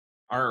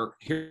Our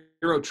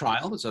HERO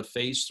trial is a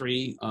phase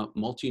 3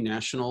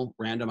 multinational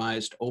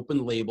randomized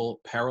open label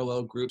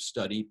parallel group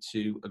study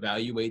to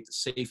evaluate the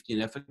safety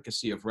and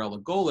efficacy of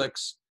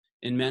Relugolix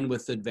in men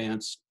with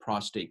advanced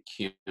prostate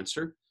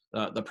cancer.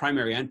 The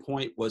primary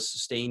endpoint was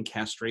sustained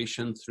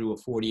castration through a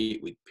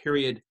 48-week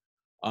period.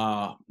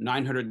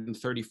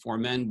 934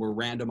 men were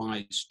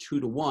randomized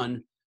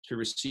 2-to-1 to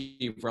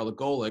receive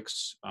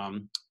Relugolix,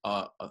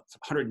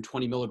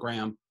 120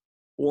 milligram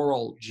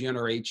oral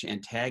GnRH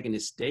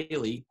antagonist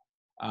daily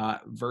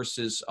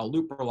versus a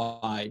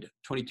leuprolide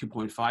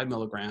 22.5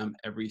 milligram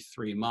every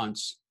 3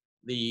 months.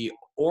 The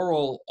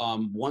oral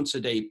once a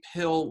day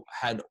pill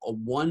had a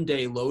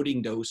 1-day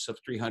loading dose of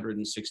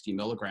 360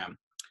 milligram.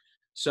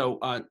 So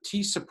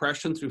T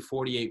suppression through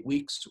 48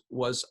 weeks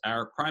was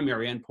our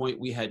primary endpoint.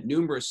 We had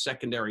numerous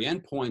secondary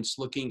endpoints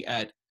looking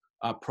at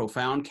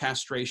profound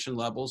castration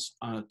levels,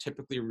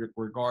 typically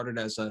regarded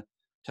as a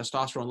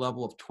testosterone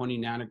level of 20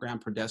 nanogram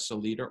per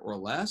deciliter or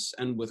less,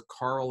 and with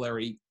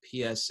corollary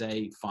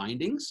PSA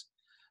findings.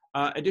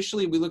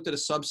 Additionally, we looked at a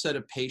subset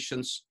of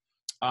patients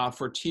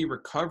for T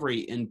recovery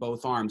in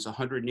both arms,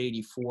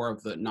 184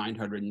 of the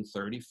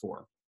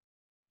 934.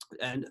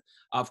 And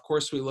of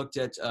course, we looked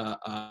at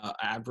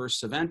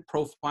adverse event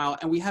profile,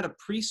 and we had a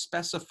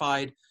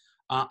pre-specified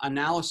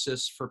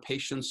analysis for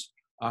patients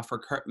for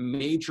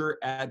major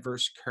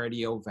adverse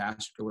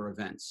cardiovascular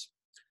events.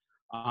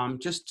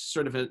 Just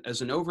sort of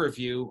as an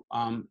overview,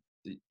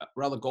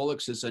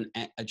 Relugolix is a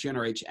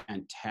GnRH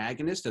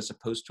antagonist as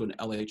opposed to an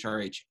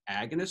LHRH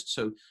agonist,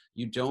 so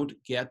you don't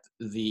get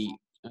the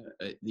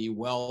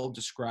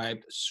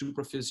well-described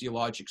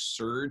supraphysiologic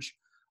surge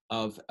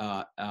of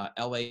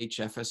LH,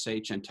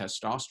 FSH, and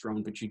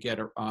testosterone, but you get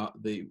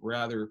the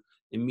rather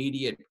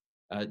immediate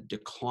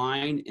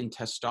decline in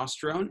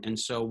testosterone. And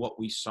so what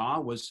we saw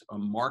was a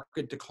marked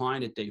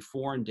decline at day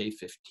 4 and day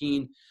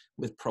 15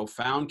 with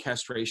profound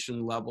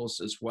castration levels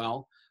as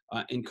well,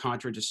 in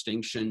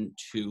contradistinction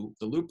to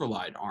the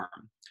leuprolide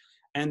arm.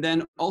 And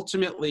then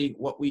ultimately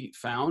what we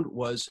found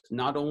was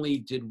not only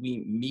did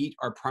we meet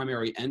our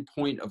primary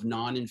endpoint of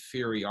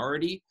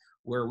non-inferiority,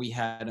 where we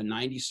had a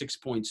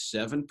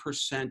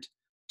 96.7%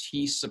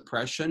 T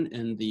suppression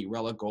in the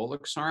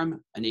Relugolix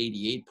arm, an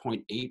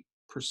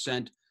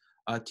 88.8%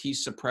 T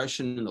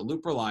suppression in the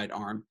leuprolide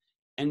arm.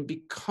 And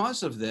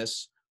because of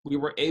this, we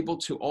were able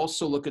to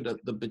also look at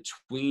the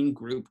between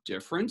group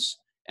difference.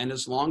 And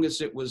as long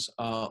as it was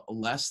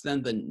less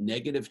than the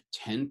negative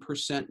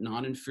 10%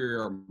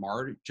 non-inferior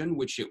margin,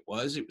 which it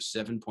was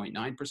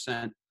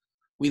 7.9%,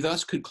 we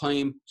thus could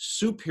claim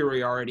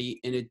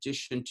superiority in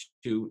addition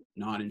to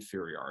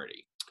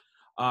non-inferiority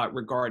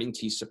regarding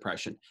T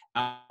suppression.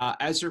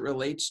 As it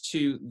relates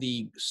to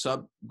the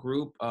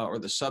subgroup or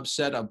the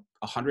subset of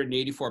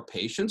 184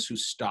 patients who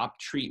stopped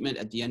treatment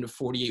at the end of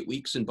 48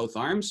 weeks in both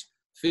arms,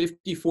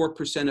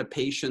 54% of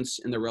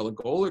patients in the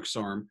Relugolix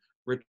arm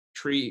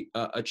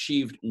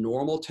achieved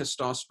normal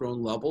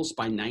testosterone levels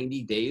by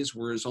 90 days,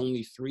 whereas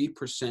only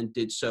 3%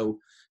 did so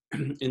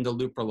in the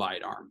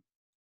leuprolide arm.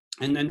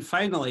 And then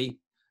finally,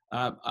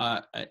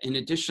 in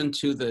addition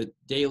to the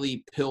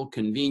daily pill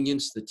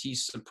convenience, the T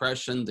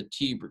suppression, the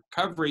T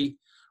recovery,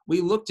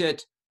 we looked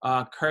at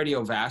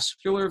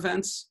cardiovascular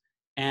events,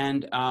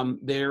 and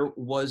there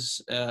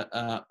was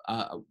a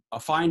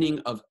finding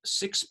of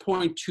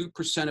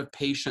 6.2% of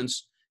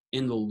patients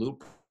in the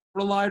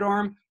leuprolide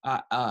arm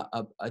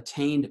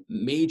attained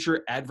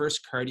major adverse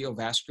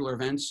cardiovascular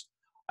events,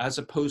 as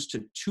opposed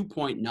to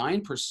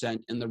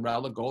 2.9% in the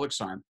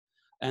Relugolix arm.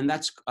 And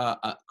that's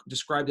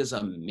described as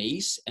a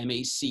MACE,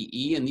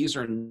 M-A-C-E, and these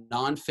are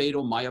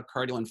non-fatal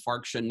myocardial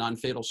infarction,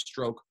 non-fatal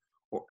stroke,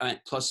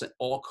 plus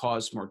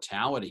all-cause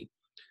mortality.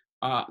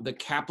 The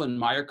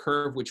Kaplan-Meier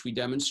curve, which we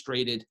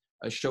demonstrated,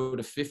 showed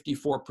a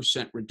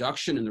 54%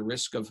 reduction in the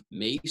risk of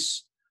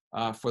MACE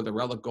for the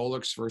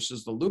Relugolix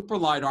versus the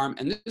leuprolide arm,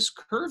 and this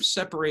curve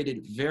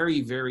separated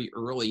very, very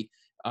early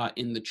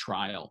in the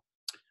trial.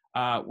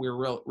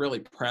 We're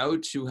really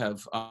proud to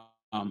have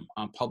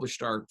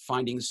published our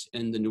findings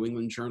in the New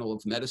England Journal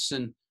of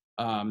Medicine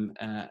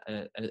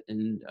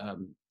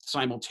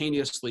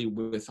simultaneously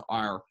with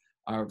our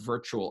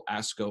virtual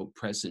ASCO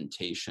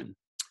presentation.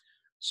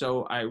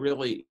 So I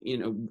really,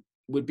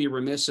 would be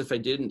remiss if I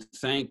didn't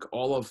thank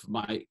all of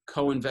my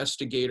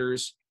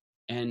co-investigators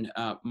and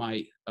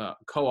my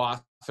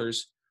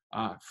co-authors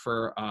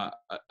for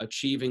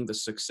achieving the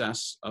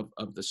success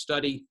of the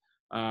study.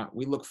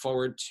 We look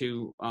forward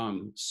to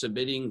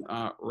submitting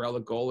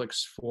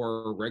Relugolix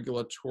for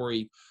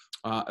regulatory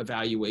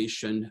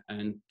evaluation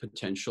and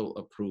potential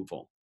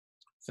approval.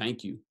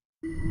 Thank you.